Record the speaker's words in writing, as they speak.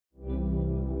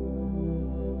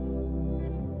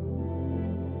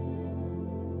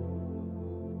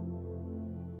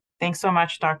Thanks so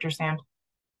much, Dr. Sand.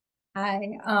 Hi,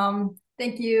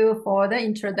 thank you for the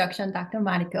introduction, Dr.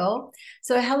 Mariko.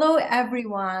 So hello,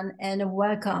 everyone, and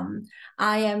welcome.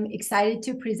 I am excited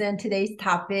to present today's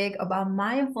topic about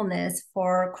mindfulness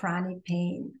for chronic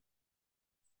pain.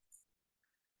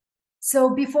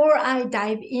 So before I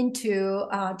dive into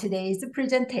today's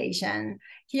presentation,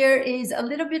 here is a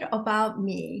little bit about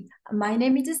me. My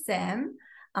name is Sam.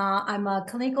 I'm a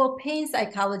clinical pain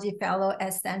psychology fellow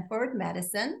at Stanford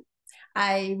Medicine.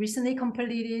 I recently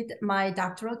completed my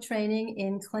doctoral training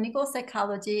in clinical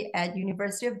psychology at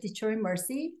University of Detroit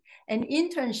Mercy, an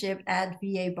internship at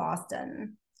VA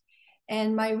Boston.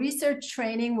 And my research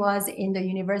training was in the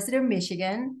University of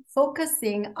Michigan,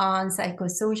 focusing on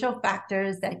psychosocial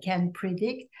factors that can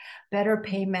predict better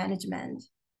pain management.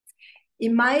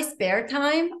 In my spare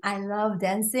time, I love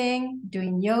dancing,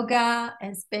 doing yoga,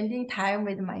 and spending time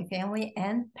with my family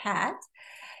and pet.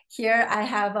 Here I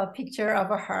have a picture of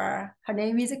her. Her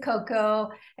name is Coco,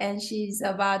 and she's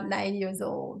about 9 years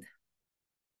old.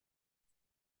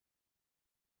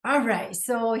 All right,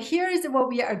 so here is what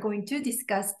we are going to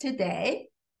discuss today.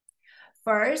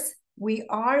 First, we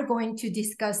are going to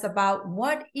discuss about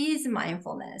what is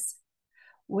mindfulness,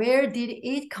 where did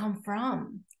it come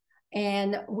from,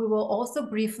 and we will also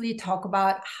briefly talk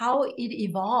about how it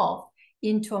evolved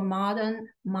into a modern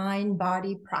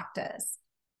mind-body practice.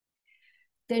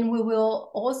 Then we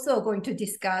will also going to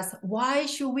discuss why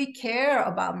should we care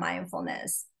about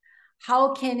mindfulness?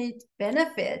 How can it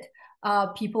benefit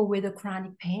people with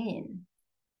chronic pain?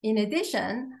 In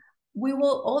addition, we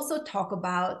will also talk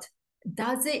about,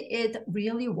 does it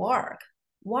really work?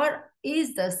 What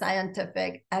is the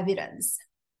scientific evidence?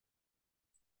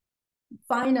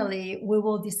 Finally, we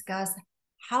will discuss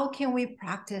how can we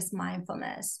practice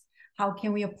mindfulness? How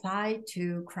can we apply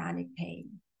to chronic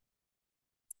pain?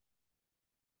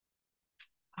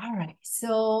 All right,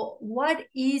 so what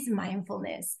is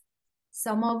mindfulness?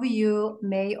 Some of you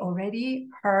may already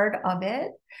heard of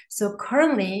it. So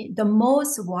currently, the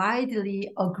most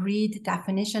widely agreed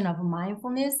definition of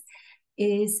mindfulness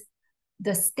is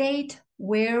the state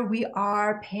where we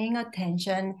are paying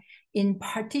attention in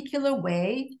particular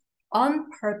way, on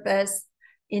purpose,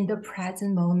 in the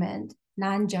present moment,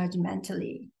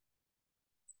 non-judgmentally.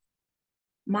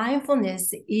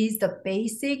 Mindfulness is the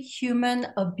basic human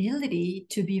ability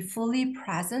to be fully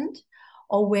present,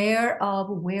 aware of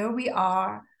where we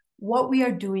are, what we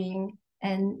are doing,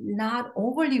 and not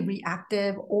overly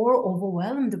reactive or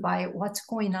overwhelmed by what's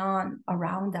going on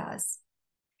around us.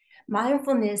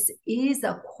 Mindfulness is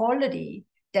a quality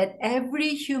that every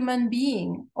human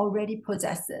being already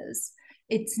possesses.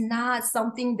 It's not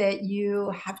something that you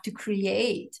have to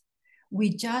create. We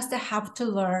just have to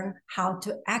learn how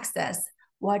to access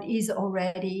what is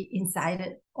already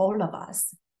inside all of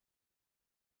us.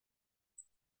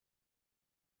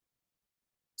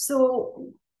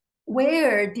 So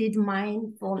where did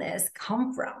mindfulness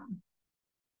come from?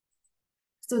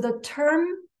 So the term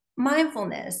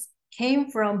mindfulness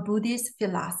came from Buddhist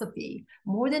philosophy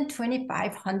more than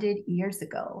 2,500 years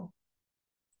ago.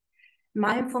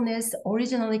 Mindfulness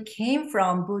originally came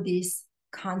from Buddhist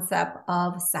concept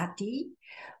of sati,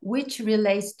 which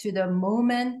relates to the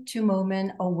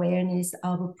moment-to-moment awareness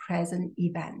of present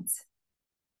events.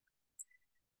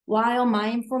 While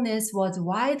mindfulness was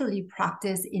widely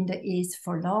practiced in the East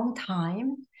for a long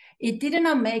time, it did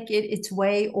not make its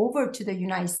way over to the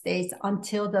United States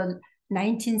until the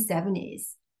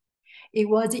 1970s. It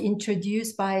was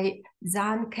introduced by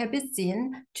Zen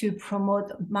Kabat-Zinn to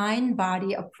promote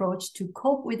mind-body approach to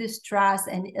cope with stress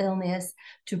and illness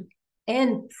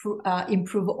and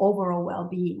improve overall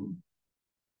well-being.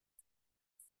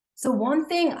 So one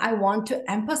thing I want to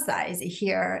emphasize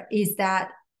here is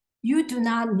that you do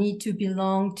not need to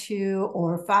belong to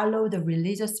or follow the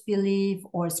religious belief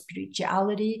or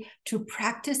spirituality to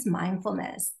practice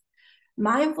mindfulness.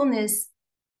 Mindfulness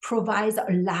provides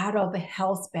a lot of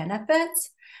health benefits,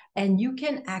 and you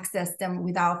can access them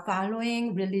without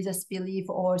following religious belief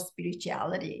or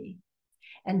spirituality.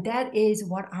 And that is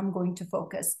what I'm going to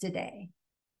focus today.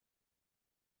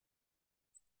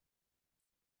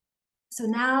 So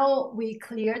now we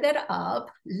clear that up.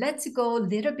 Let's go a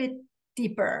little bit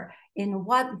deeper in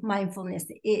what mindfulness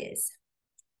is.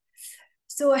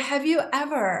 So have you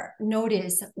ever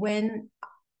noticed when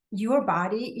your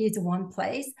body is one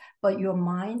place, but your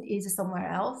mind is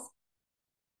somewhere else?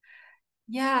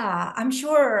 Yeah, I'm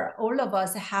sure all of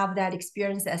us have that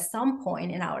experience at some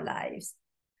point in our lives.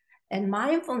 And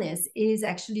mindfulness is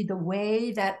actually the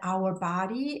way that our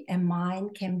body and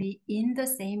mind can be in the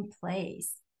same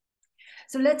place.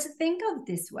 So let's think of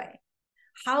this way.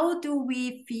 How do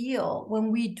we feel when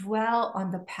we dwell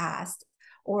on the past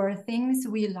or things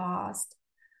we lost,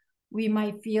 we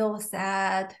might feel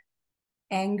sad,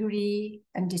 angry,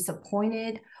 and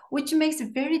disappointed, which makes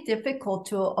it very difficult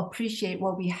to appreciate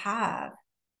what we have.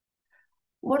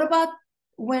 What about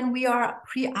when we are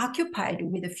preoccupied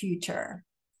with the future?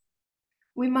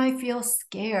 We might feel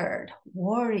scared,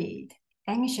 worried,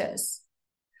 anxious,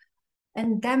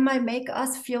 and that might make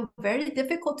us feel very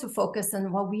difficult to focus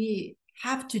on what we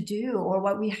have to do or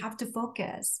what we have to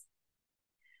focus.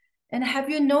 And have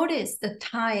you noticed the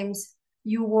times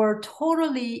you were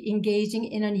totally engaging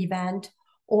in an event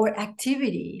or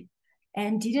activity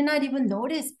and did not even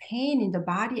notice pain in the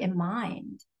body and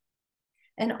mind?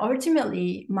 And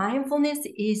ultimately, mindfulness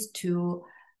is to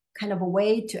kind of a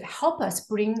way to help us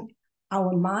bring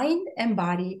our mind and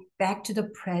body back to the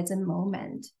present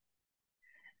moment.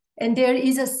 And there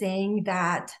is a saying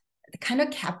that kind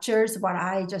of captures what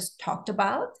I just talked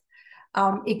about.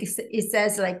 It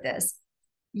says like this: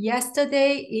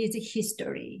 yesterday is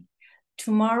history,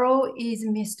 tomorrow is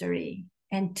mystery,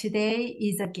 and today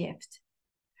is a gift.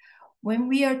 When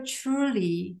we are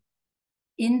truly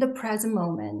in the present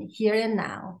moment, here and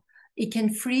now, it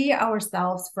can free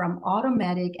ourselves from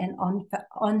automatic and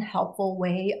unhelpful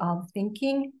way of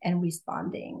thinking and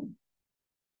responding.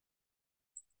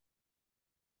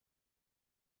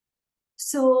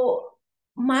 So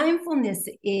mindfulness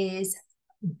is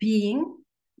being,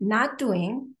 not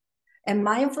doing, and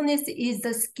mindfulness is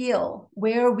the skill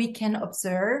where we can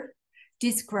observe,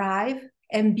 describe,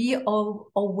 and be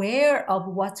aware of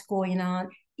what's going on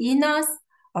in us,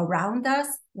 around us,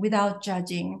 without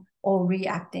judging or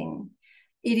reacting.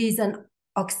 It is an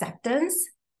acceptance,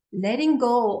 letting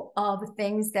go of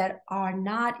things that are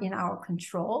not in our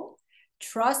control,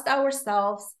 trust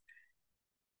ourselves,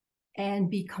 and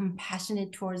be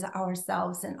compassionate towards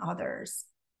ourselves and others.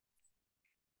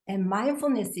 And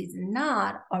mindfulness is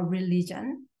not a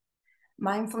religion.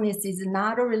 Mindfulness is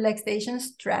not a relaxation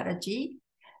strategy.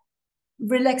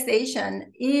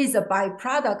 Relaxation is a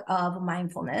byproduct of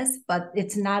mindfulness, but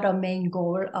it's not a main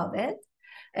goal of it.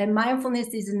 And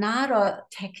mindfulness is not a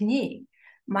technique.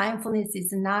 Mindfulness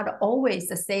is not always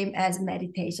the same as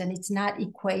meditation. It's not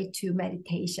equate to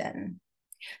meditation.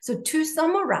 So to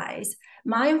summarize,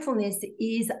 mindfulness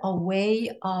is a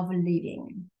way of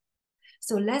living.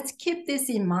 So let's keep this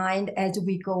in mind as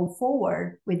we go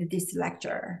forward with this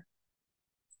lecture.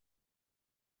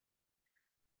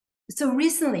 So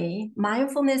recently,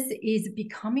 mindfulness is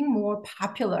becoming more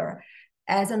popular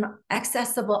as an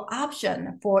accessible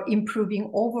option for improving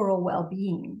overall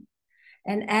well-being.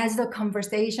 And as the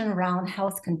conversation around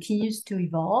health continues to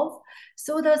evolve,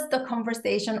 so does the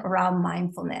conversation around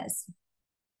mindfulness.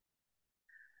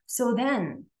 So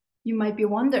then you might be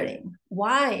wondering,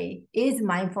 why is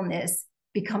mindfulness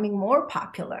becoming more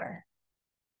popular?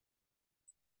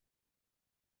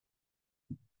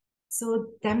 So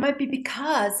that might be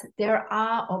because there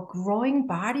are a growing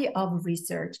body of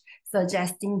research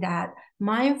suggesting that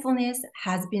mindfulness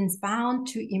has been found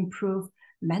to improve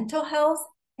mental health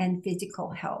and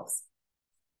physical health.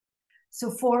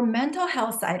 So for mental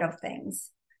health side of things,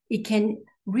 it can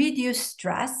reduce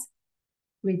stress,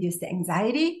 reduce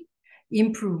anxiety,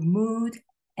 improve mood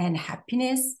and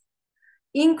happiness,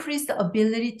 increase the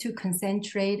ability to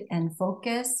concentrate and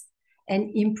focus, and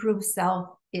improve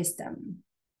self-esteem.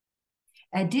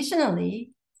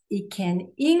 Additionally, it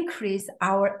can increase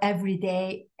our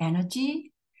everyday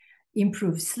energy,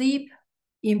 improve sleep,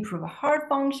 improve heart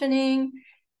functioning.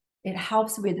 It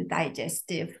helps with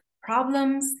digestive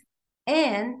problems,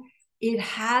 and it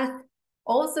has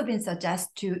also been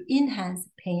suggested to enhance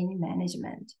pain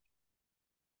management.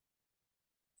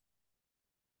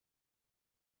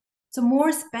 So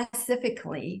more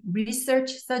specifically,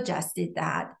 research suggested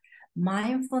that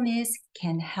mindfulness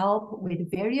can help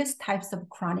with various types of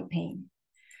chronic pain,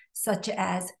 such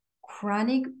as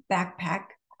chronic back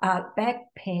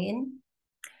pain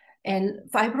and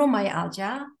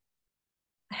fibromyalgia,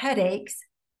 headaches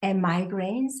and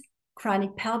migraines,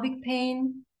 chronic pelvic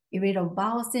pain, irritable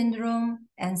bowel syndrome,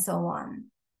 and so on.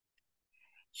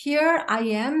 Here, I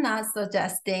am not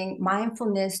suggesting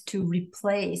mindfulness to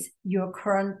replace your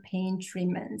current pain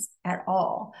treatments at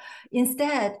all.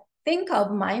 Instead, think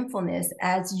of mindfulness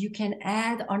as you can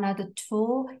add another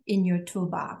tool in your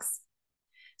toolbox.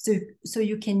 So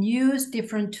you can use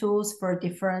different tools for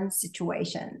different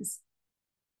situations.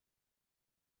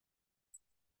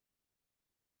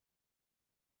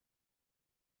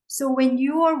 So when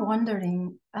you are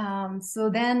wondering, so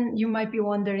then you might be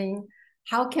wondering,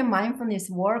 how can mindfulness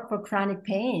work for chronic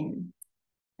pain,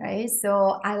 right?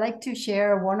 So I like to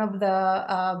share one of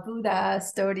the Buddha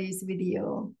stories with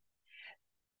you.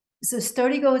 So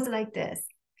story goes like this.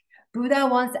 Buddha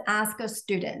once asked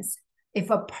students, if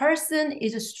a person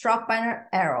is struck by an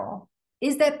arrow,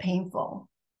 is that painful?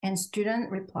 And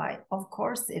student replied, of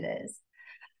course it is.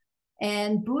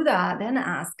 And Buddha then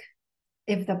asked,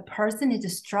 if the person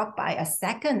is struck by a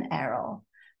second arrow,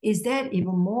 is that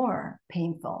even more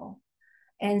painful?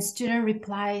 And student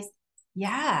replies,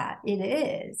 yeah, it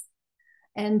is.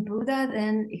 And Buddha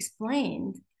then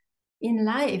explained, in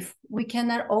life, we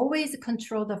cannot always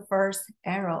control the first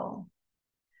arrow.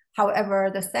 However,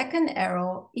 the second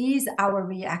arrow is our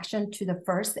reaction to the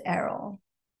first arrow.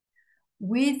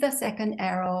 With the second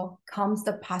arrow comes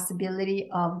the possibility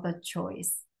of the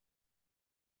choice.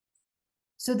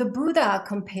 So the Buddha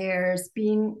compares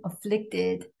being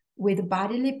afflicted with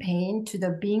bodily pain to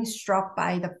the being struck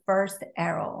by the first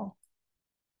arrow.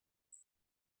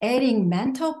 Adding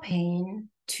mental pain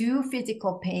to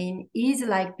physical pain is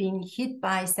like being hit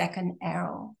by second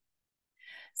arrow.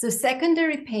 So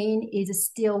secondary pain is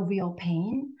still real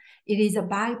pain. It is a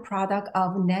byproduct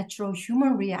of natural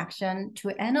human reaction to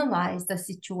analyze the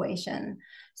situation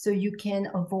so you can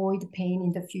avoid pain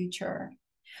in the future.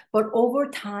 But over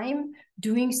time,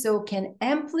 doing so can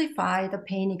amplify the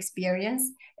pain experience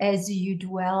as you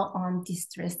dwell on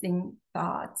distressing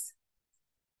thoughts.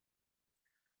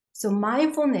 So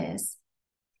mindfulness,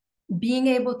 being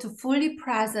able to fully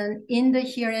present in the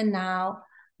here and now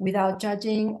without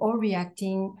judging or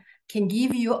reacting, can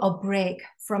give you a break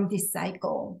from this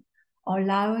cycle,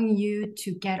 allowing you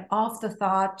to get off the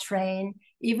thought train,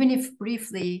 even if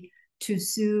briefly, to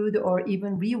soothe or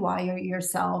even rewire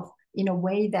yourself in a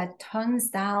way that turns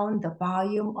down the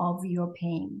volume of your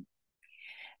pain.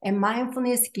 And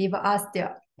mindfulness gives us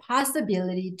the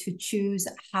possibility to choose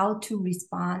how to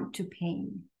respond to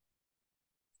pain.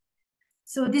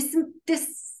 So this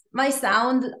might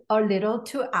sound a little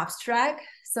too abstract.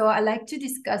 So I like to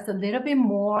discuss a little bit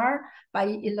more by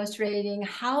illustrating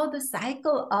how the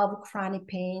cycle of chronic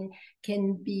pain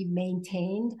can be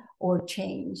maintained or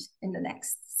changed in the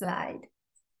next slide.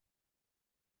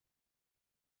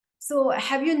 So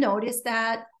have you noticed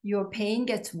that your pain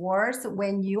gets worse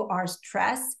when you are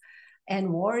stressed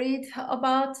and worried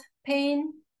about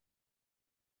pain?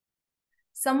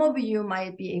 Some of you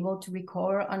might be able to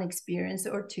recall an experience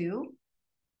or two.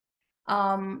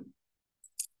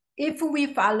 If we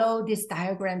follow this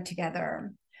diagram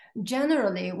together,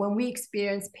 generally when we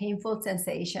experience painful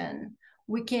sensation,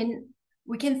 we can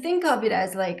think of it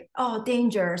as like, oh,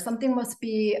 danger, something must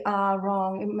be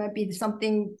wrong. It might be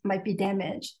something might be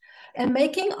damaged, and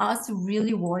making us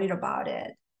really worried about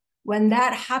it. When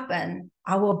that happens,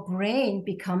 our brain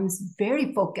becomes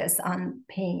very focused on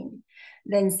pain,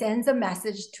 then sends a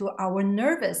message to our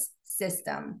nervous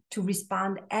system to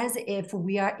respond as if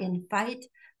we are in fight,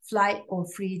 flight, or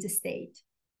freeze state.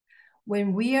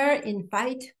 When we are in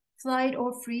fight, flight,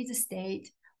 or freeze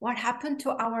state, what happened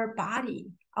to our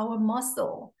body, our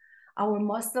muscle? Our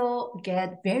muscle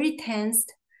get very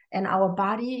tensed and our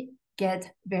body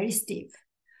get very stiff,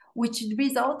 which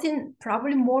result in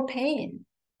probably more pain.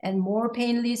 And more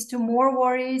pain leads to more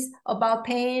worries about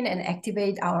pain and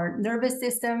activate our nervous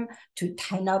system to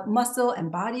tighten up muscle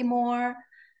and body more,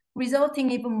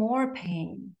 resulting even more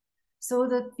pain. So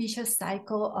the vicious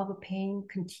cycle of pain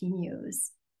continues.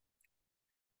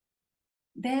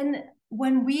 Then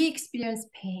when we experience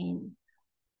pain,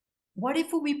 what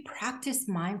if we practice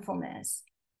mindfulness?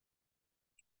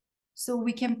 So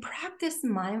we can practice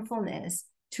mindfulness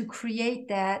to create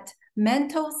that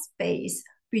mental space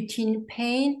between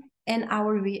pain and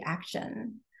our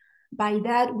reaction. By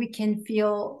that, we can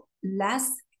feel less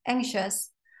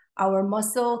anxious, our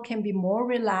muscle can be more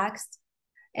relaxed,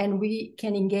 and we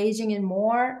can engage in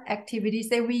more activities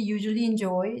that we usually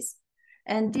enjoy.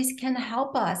 And this can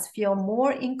help us feel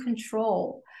more in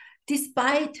control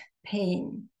despite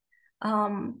pain.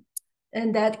 And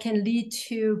that can lead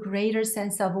to greater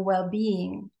sense of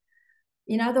well-being.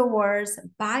 In other words,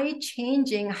 by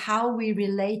changing how we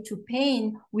relate to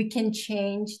pain, we can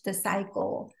change the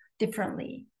cycle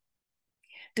differently.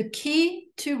 The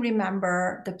key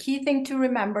thing to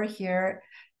remember here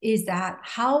is that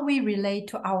how we relate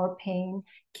to our pain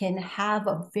can have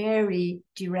a very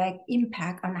direct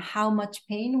impact on how much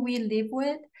pain we live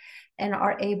with and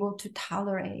are able to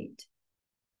tolerate.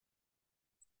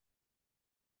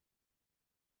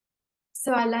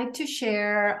 So I like to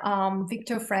share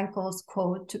Viktor Frankl's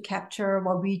quote to capture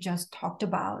what we just talked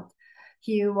about.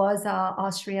 He was an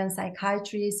Austrian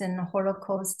psychiatrist and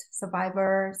Holocaust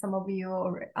survivor. Some of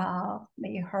you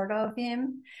may have heard of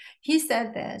him. He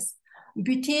said this: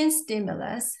 between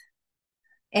stimulus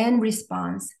and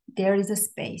response, there is a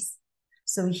space.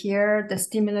 So here, the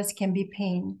stimulus can be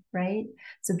pain, right?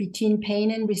 So between pain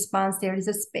and response, there is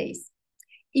a space.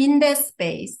 In that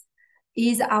space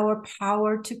is our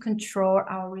power to control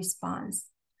our response.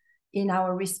 In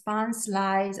our response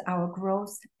lies our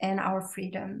growth and our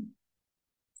freedom.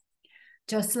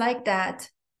 Just like that,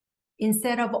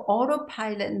 instead of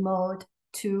autopilot mode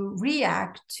to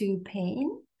react to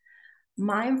pain,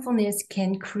 mindfulness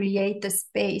can create the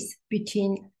space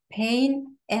between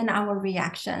pain and our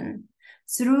reaction.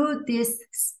 Through this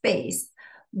space,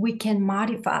 we can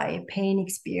modify pain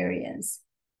experience.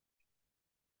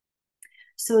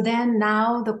 So then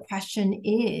now the question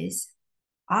is,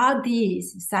 are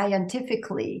these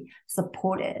scientifically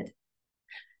supported?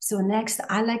 So next,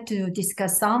 I'd like to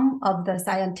discuss some of the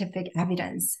scientific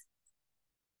evidence.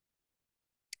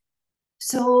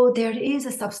 So there is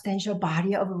a substantial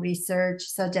body of research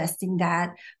suggesting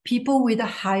that people with a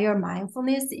higher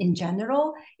mindfulness in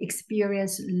general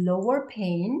experience lower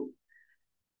pain,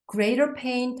 greater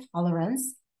pain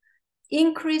tolerance,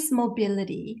 increased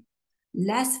mobility,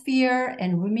 less fear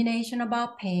and rumination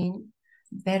about pain,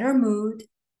 better mood,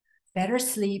 better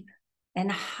sleep,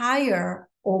 and higher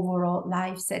overall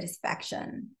life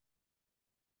satisfaction.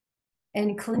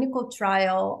 And clinical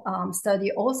trial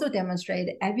study also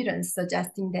demonstrated evidence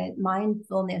suggesting that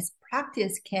mindfulness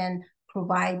practice can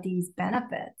provide these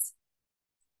benefits.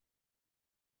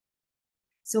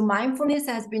 So mindfulness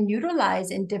has been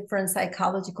utilized in different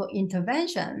psychological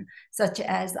interventions, such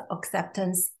as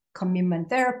acceptance commitment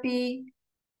therapy,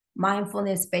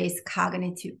 mindfulness-based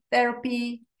cognitive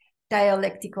therapy,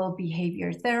 dialectical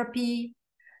behavior therapy,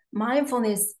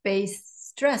 mindfulness-based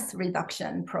stress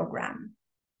reduction program.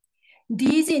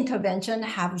 These interventions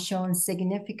have shown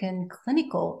significant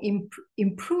clinical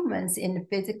improvements in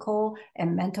physical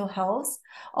and mental health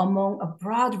among a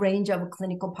broad range of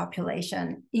clinical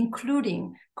population,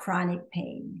 including chronic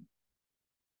pain.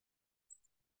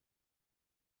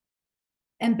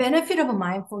 And benefit of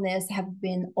mindfulness have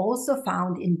been also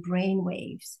found in brain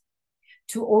waves.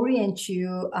 To orient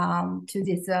you to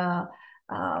this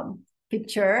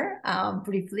picture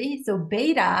briefly, so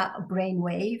beta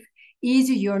brainwave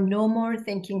is your normal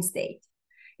thinking state.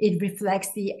 It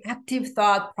reflects the active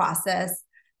thought process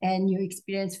and you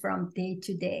experience from day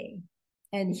to day.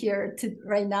 And here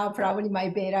right now, probably my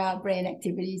beta brain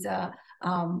activities are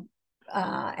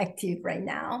active right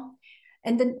now.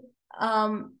 And then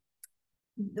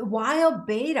while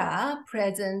beta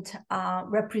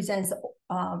represents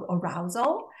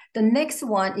arousal, the next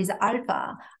one is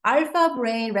alpha. Alpha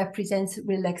brain represents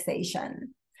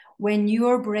relaxation. When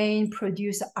your brain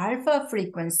produces alpha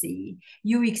frequency,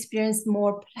 you experience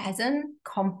more pleasant,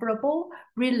 comfortable,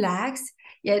 relaxed,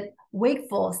 yet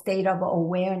wakeful state of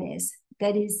awareness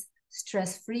that is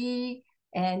stress-free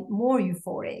and more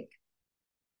euphoric.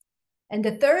 And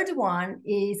the third one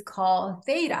is called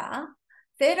theta.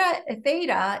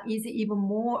 Theta is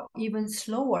even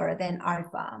slower than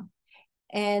alpha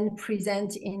and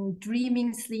present in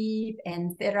dreaming sleep,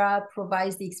 and theta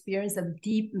provides the experience of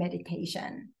deep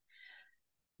meditation.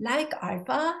 Like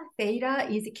alpha, theta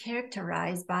is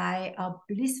characterized by a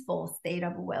blissful state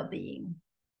of well-being.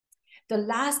 The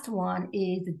last one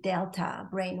is delta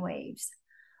brainwaves.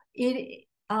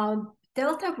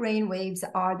 Delta brainwaves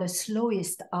are the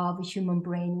slowest of human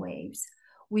brainwaves,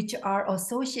 which are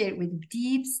associated with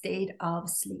deep state of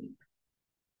sleep.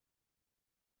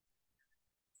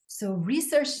 So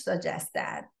research suggests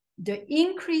that the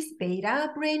increased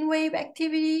beta brainwave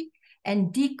activity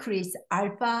and decreased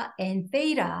alpha and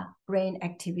theta brain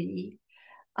activity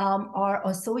are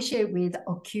associated with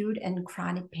acute and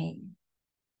chronic pain.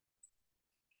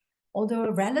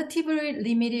 Although relatively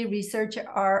limited research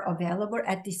are available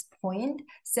at this point,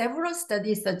 several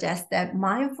studies suggest that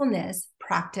mindfulness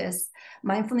practice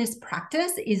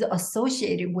is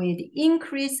associated with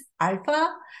increased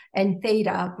alpha and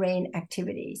theta brain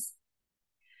activities.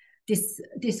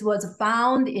 This was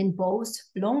found in both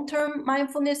long-term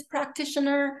mindfulness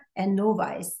practitioner and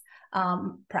novice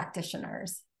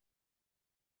practitioners.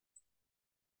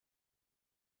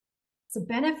 So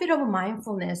benefit of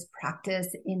mindfulness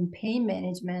practice in pain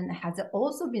management has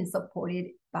also been supported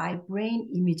by brain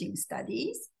imaging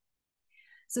studies.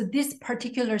 So this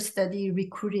particular study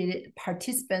recruited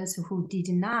participants who did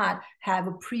not have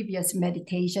a previous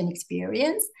meditation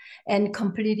experience and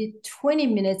completed 20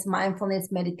 minutes mindfulness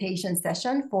meditation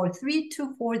session for 3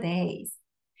 to 4 days.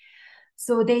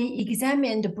 So they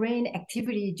examined brain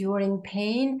activity during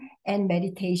pain and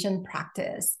meditation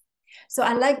practice. So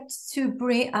I'd like to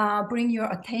bring your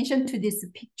attention to this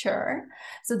picture.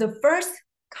 So the first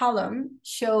column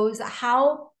shows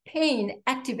how pain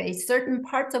activates certain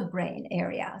parts of brain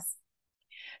areas.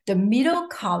 The middle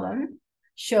column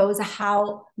shows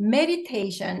how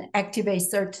meditation activates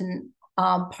certain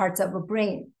parts of the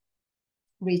brain.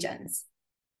 regions.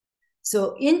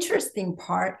 So interesting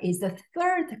part is the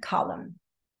third column.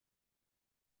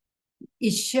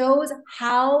 It shows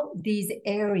how these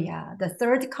area, the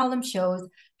third column shows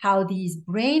how these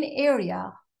brain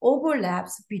area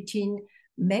overlaps between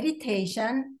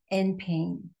meditation and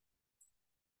pain.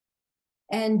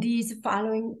 And these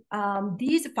findings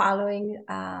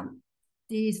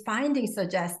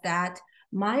suggest that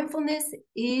mindfulness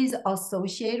is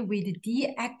associated with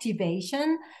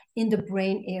deactivation in the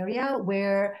brain area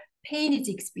where pain is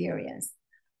experienced.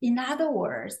 In other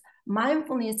words,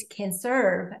 mindfulness can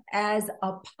serve as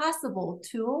a possible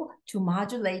tool to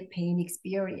modulate pain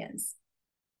experience.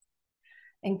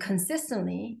 And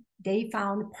consistently, they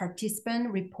found participants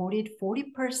reported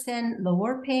 40%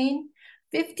 lower pain,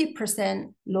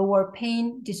 50% lower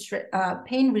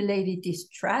pain-related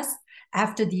distress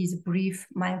after these brief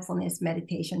mindfulness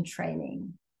meditation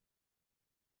training.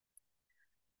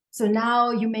 So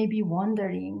now you may be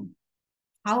wondering,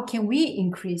 how can we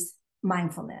increase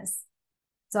mindfulness?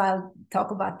 So I'll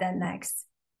talk about that next.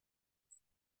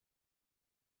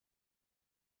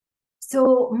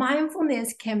 So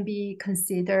mindfulness can be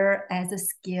considered as a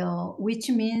skill, which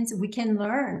means we can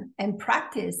learn and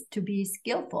practice to be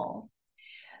skillful.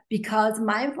 Because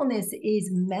mindfulness is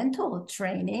mental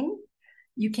training,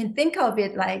 you can think of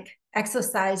it like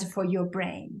exercise for your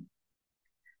brain.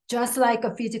 Just like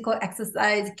a physical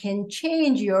exercise can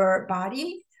change your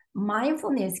body,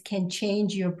 mindfulness can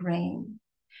change your brain.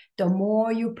 The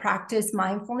more you practice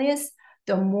mindfulness,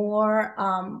 the more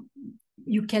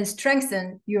you can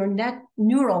strengthen your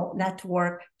neural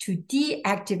network to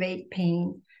deactivate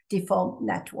pain default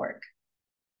network.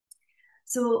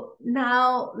 So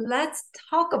now let's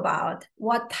talk about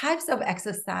what types of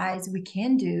exercise we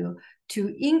can do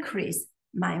to increase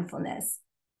mindfulness.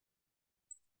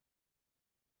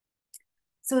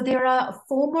 So there are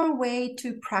formal ways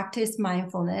to practice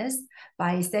mindfulness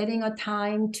by setting a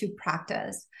time to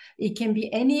practice. It can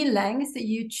be any length that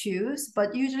you choose,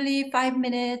 but usually 5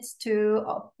 minutes to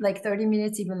like 30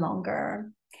 minutes, even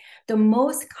longer. The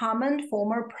most common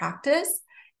formal practice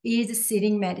is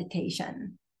sitting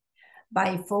meditation.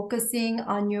 By focusing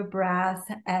on your breath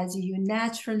as you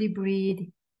naturally breathe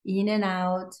in and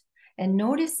out, and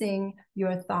noticing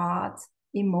your thoughts,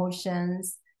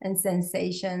 emotions, and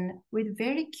sensation with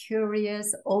very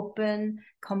curious, open,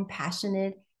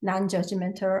 compassionate,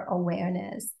 non-judgmental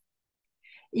awareness.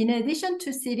 In addition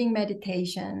to sitting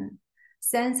meditation,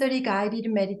 sensory-guided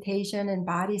meditation and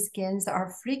body scans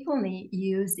are frequently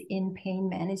used in pain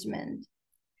management.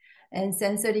 And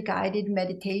sensory-guided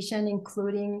meditation,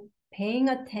 including paying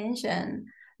attention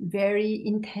very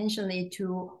intentionally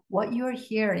to what you're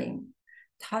hearing,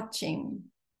 touching,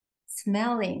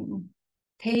 smelling,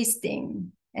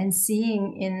 tasting, and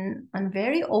seeing in a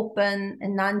very open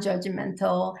and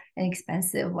non-judgmental and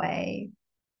expansive way.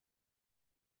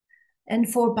 And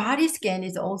for body scan,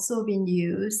 it's also been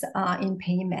used in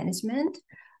pain management.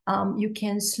 You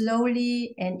can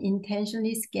slowly and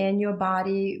intentionally scan your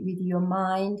body with your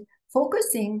mind,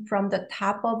 focusing from the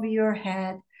top of your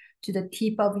head to the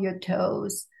tip of your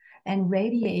toes and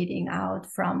radiating out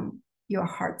from your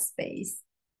heart space.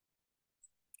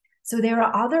 So there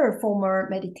are other former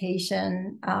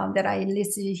meditation that I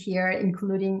listed here,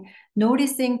 including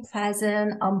noticing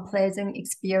pleasant, unpleasant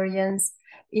experience.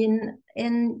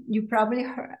 You probably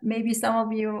heard, maybe some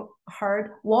of you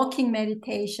heard walking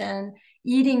meditation,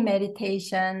 eating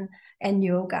meditation, and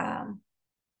yoga.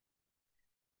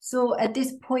 So at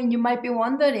this point, you might be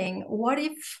wondering, what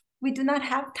if we do not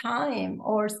have time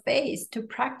or space to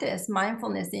practice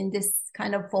mindfulness in this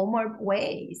kind of formal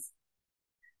ways?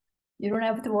 You don't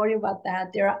have to worry about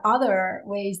that. There are other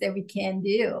ways that we can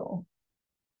do.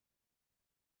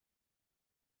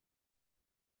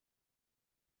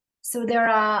 So there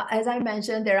are, as I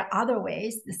mentioned, there are other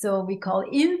ways. So we call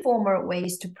informal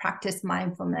ways to practice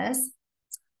mindfulness,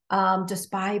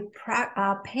 just by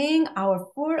paying our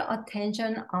full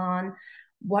attention on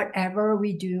whatever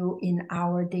we do in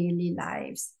our daily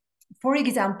lives. For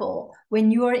example, when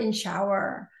you are in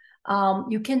shower,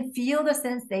 you can feel the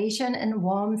sensation and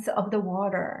warmth of the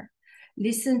water.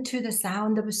 Listen to the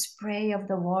sound of spray of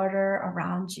the water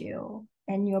around you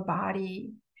and your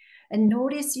body. And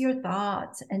notice your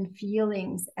thoughts and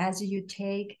feelings as you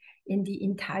take in the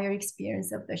entire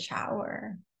experience of the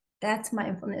shower. That's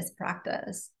mindfulness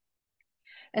practice.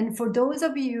 And for those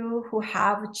of you who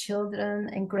have children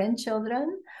and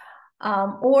grandchildren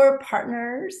or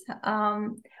partners,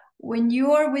 when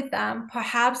you are with them,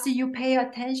 perhaps you pay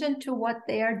attention to what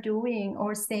they are doing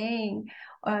or saying,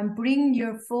 bring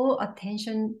your full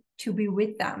attention to be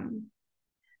with them.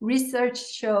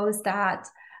 Research shows that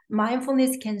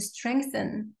mindfulness can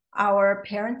strengthen our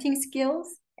parenting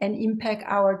skills and impact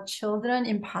our children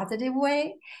in positive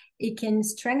way, it can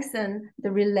strengthen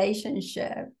the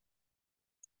relationship.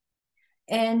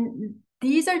 And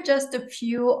these are just a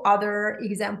few other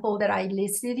examples that I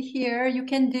listed here you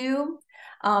can do.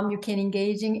 You can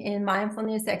engaging in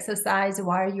mindfulness exercise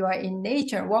while you are in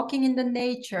nature, walking in the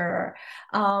nature,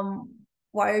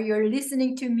 while you're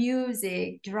listening to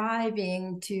music,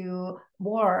 driving to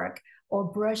work, or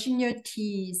brushing your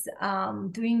teeth,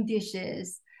 doing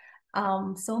dishes.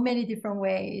 So many different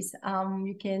ways.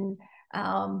 You can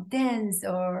dance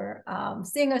or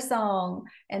sing a song,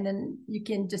 and then you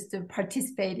can just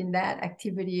participate in that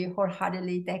activity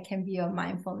wholeheartedly. That can be a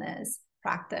mindfulness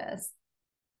practice.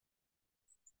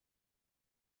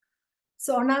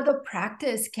 So another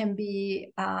practice of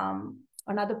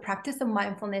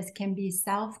mindfulness can be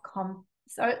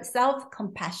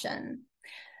self-compassion.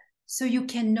 So you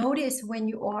can notice when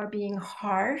you are being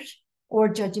harsh or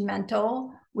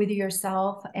judgmental with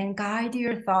yourself and guide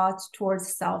your thoughts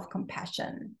towards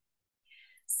self-compassion.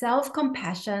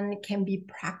 Self-compassion can be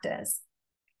practiced.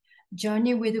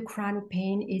 Journey with chronic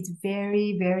pain is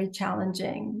very, very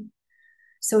challenging.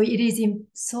 So it is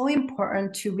so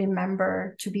important to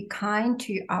remember to be kind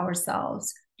to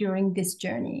ourselves during this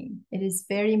journey. It is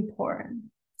very important.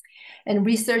 And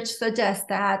research suggests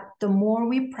that the more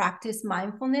we practice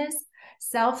mindfulness,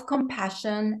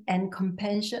 self-compassion and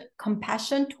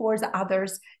compassion towards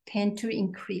others tend to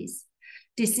increase.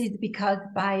 This is because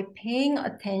by paying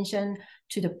attention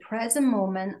to the present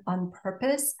moment on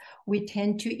purpose, we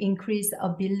tend to increase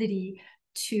ability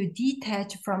to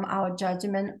detach from our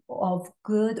judgment of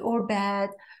good or bad,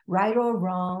 right or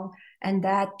wrong, and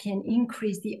that can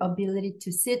increase the ability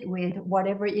to sit with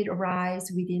whatever it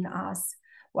arises within us,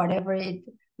 whether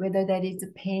that is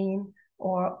pain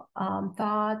or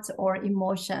thoughts or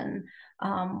emotion,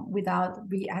 without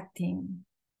reacting.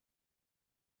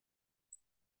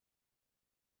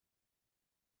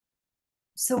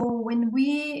 So when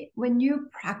you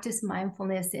practice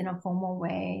mindfulness in a formal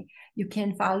way, you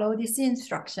can follow this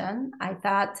instruction. I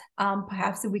thought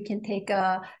perhaps we can take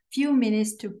a few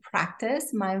minutes to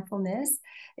practice mindfulness.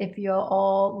 If you're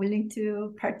all willing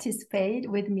to participate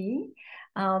with me,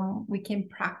 we can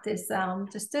practice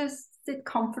just to sit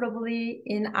comfortably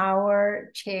in our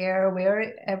chair,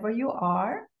 wherever you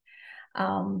are.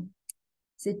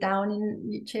 Sit down in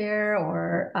your chair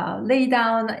or lay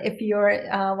down if you're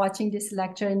watching this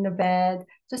lecture in the bed,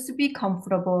 just to be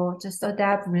comfortable, just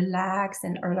adapt, relax,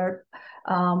 and alert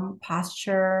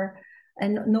posture.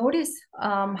 And notice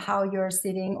how you're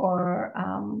sitting or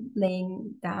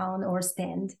laying down or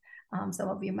stand. Some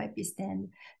of you might be stand.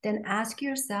 Then ask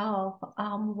yourself,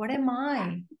 what am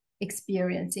I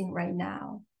experiencing right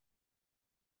now?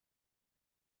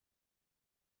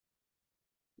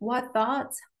 What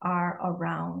thoughts are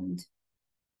around?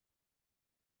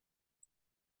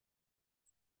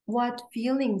 What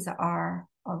feelings are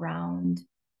around?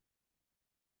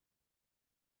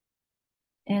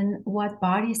 And what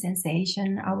body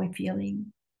sensation are we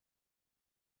feeling?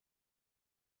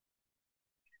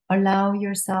 Allow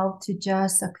yourself to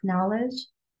just acknowledge,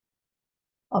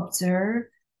 observe,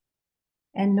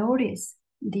 and notice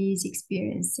these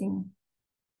experiencing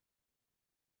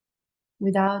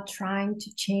without trying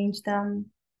to change them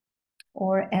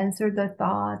or answer the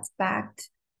thoughts back.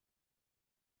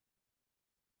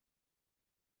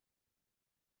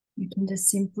 You can just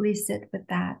simply sit with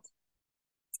that,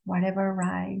 whatever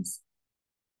arises.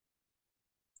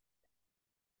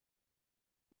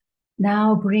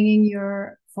 Now bringing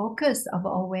your focus of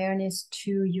awareness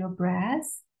to your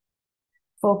breath,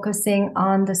 focusing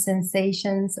on the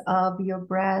sensations of your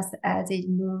breath as it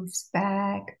moves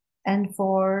back and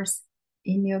forth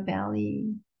in your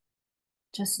belly.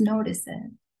 Just notice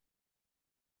it.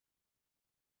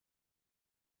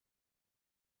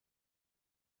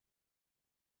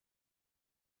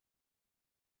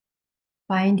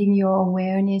 Finding your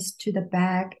awareness to the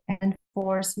back and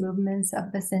forth movements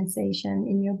of the sensation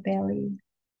in your belly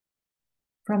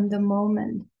from the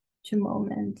moment to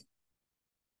moment.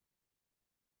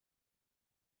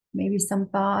 Maybe some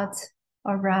thoughts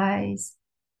arise.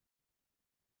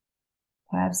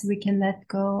 Perhaps we can let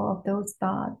go of those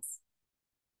thoughts.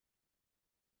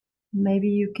 Maybe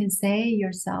you can say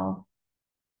yourself,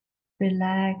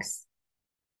 relax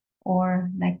or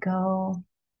let go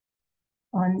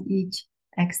on each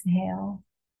exhale.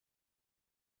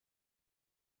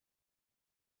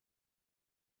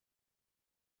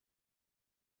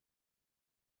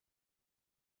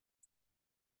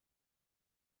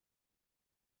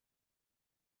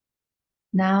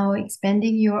 Now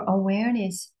expanding your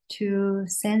awareness to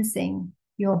sensing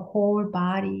your whole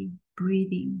body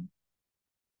breathing.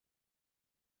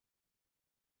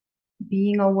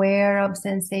 being aware of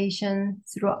sensation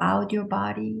throughout your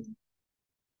body.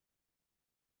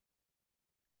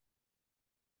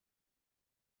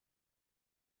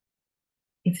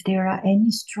 If there are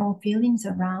any strong feelings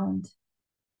around,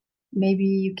 maybe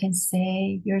you can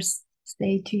say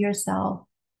to yourself,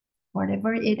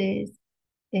 whatever it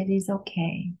is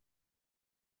okay.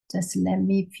 Just let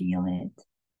me feel it.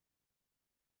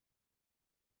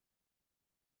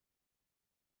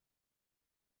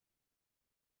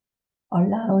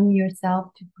 Allowing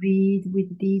yourself to breathe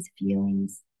with these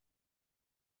feelings.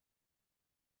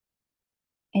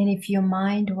 And if your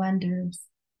mind wanders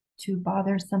to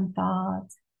bothersome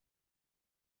thoughts,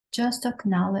 just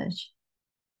acknowledge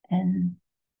and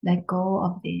let go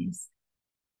of this.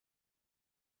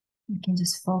 You can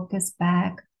just focus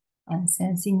back on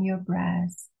sensing your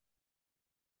breath.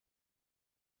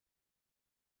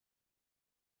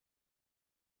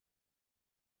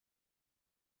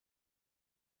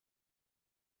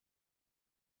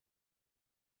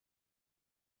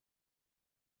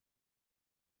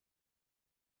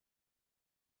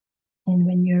 And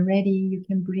when you're ready, you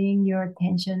can bring your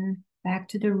attention back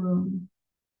to the room.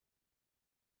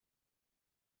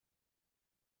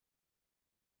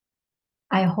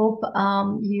 I hope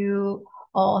you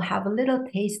all have a little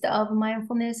taste of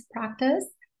mindfulness practice.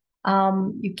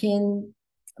 You can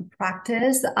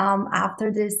practice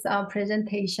after this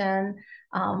presentation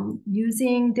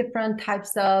using different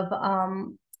types of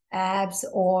apps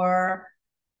or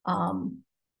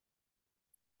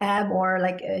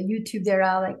like YouTube. There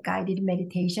are like guided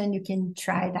meditation. You can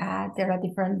try that. There are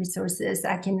different resources.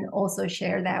 I can also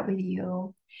share that with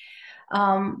you.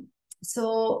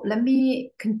 So let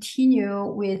me continue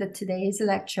with today's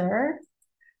lecture.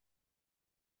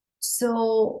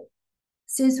 So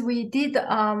since we did,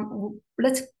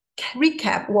 let's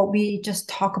recap what we just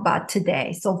talked about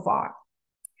today so far.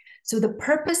 So the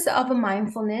purpose of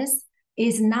mindfulness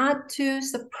is not to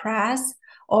suppress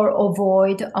or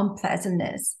avoid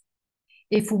unpleasantness.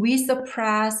 If we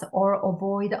suppress or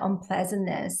avoid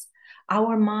unpleasantness,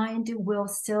 our mind will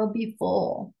still be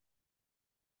full.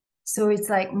 So it's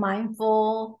like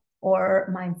mindful or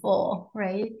mindful,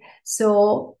 right?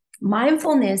 So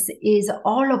mindfulness is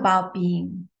all about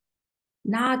being,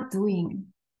 not doing.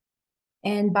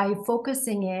 And by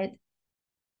focusing it,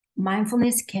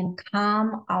 mindfulness can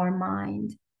calm our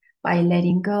mind by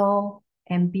letting go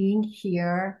and being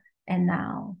here and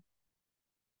now.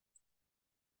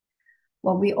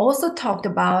 What we also talked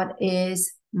about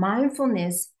is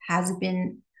mindfulness has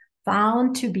been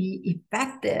found to be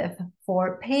effective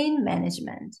for pain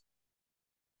management.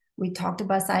 We talked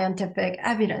about scientific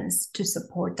evidence to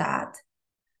support that.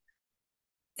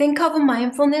 Think of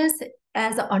mindfulness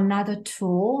as another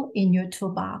tool in your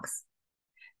toolbox.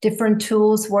 Different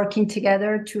tools working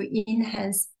together to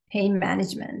enhance pain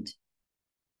management.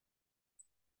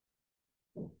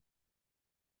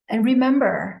 And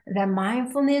remember that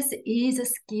mindfulness is a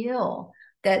skill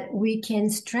that we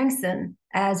can strengthen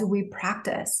as we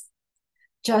practice.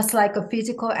 Just like a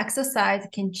physical exercise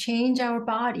can change our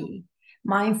body,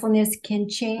 mindfulness can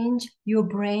change your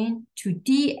brain to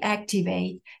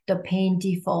deactivate the pain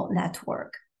default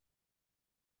network.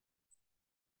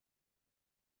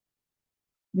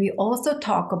 We also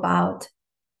talk about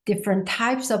different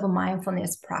types of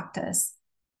mindfulness practice.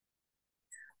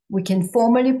 We can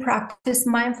formally practice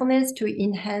mindfulness to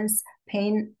enhance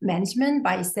pain management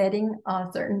by setting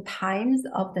certain times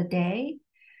of the day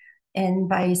and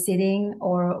by sitting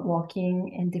or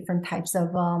walking in different types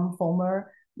of formal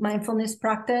mindfulness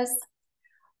practice.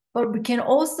 But we can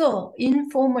also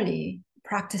informally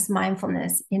practice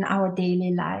mindfulness in our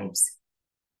daily lives,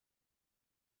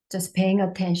 just paying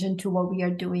attention to what we are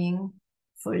doing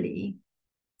fully.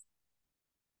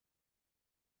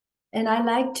 And I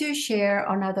like to share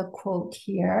another quote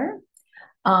here.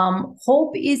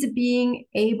 Hope is being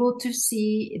able to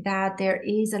see that there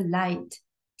is a light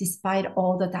despite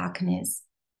all the darkness.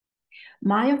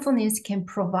 Mindfulness can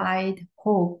provide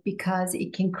hope because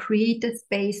it can create a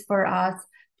space for us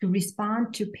to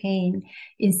respond to pain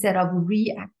instead of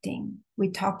reacting. We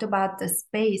talked about the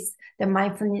space that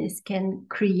mindfulness can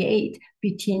create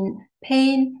between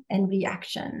pain and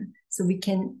reaction. So we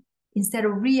can, instead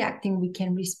of reacting, we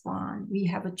can respond. We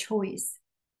have a choice.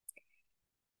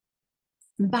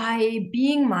 By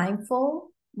being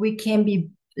mindful, we can be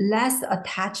less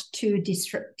attached to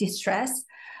distress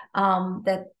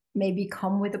that maybe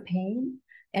come with the pain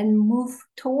and move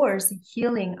towards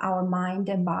healing our mind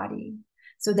and body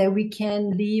so that we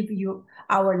can live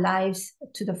our lives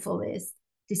to the fullest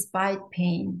despite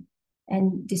pain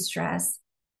and distress.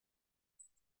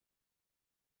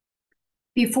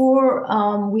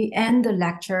 Before we end the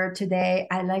lecture today,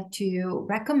 I'd like to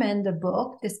recommend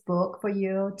this book for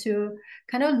you to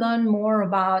kind of learn more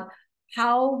about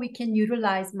how we can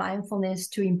utilize mindfulness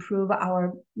to improve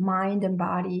our mind and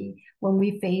body when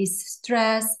we face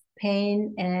stress,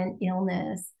 pain, and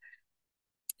illness.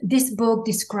 This book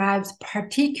describes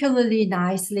particularly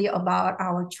nicely about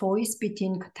our choice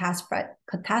between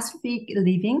catastrophic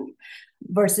living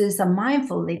versus a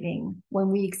mindful living when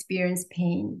we experience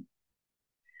pain.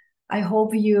 I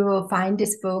hope you find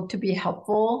this book to be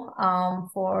helpful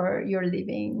for your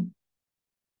living.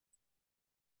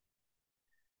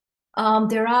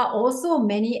 There are also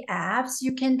many apps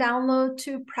you can download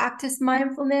to practice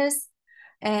mindfulness,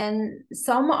 and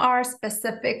some are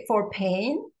specific for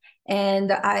pain, and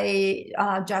I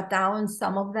jot down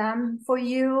some of them for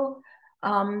you.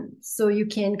 So you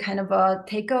can kind of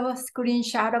take a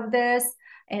screenshot of this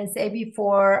and save it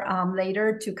for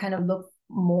later to kind of look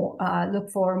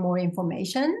for more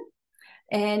information.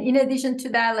 And in addition to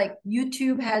that, like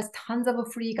YouTube has tons of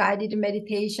free guided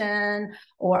meditation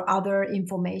or other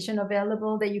information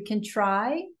available that you can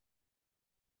try.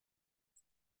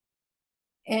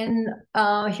 And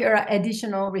here are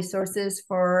additional resources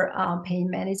for pain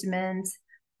management.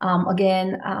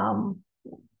 Again,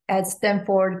 at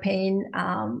Stanford Pain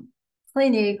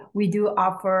Clinic, we do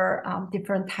offer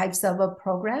different types of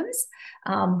programs,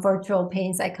 virtual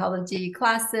pain psychology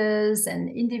classes and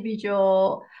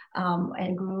individual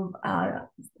and group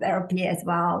therapy as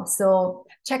well. So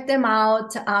check them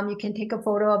out. You can take a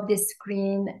photo of this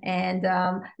screen and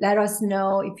let us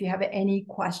know if you have any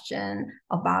question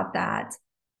about that.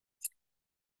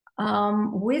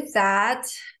 With that,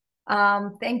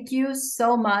 thank you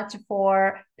so much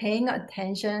for paying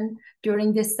attention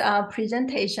during this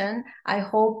presentation. I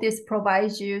hope this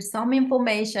provides you some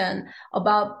information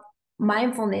about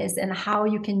mindfulness and how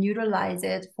you can utilize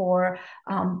it for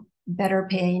better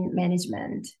pain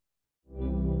management.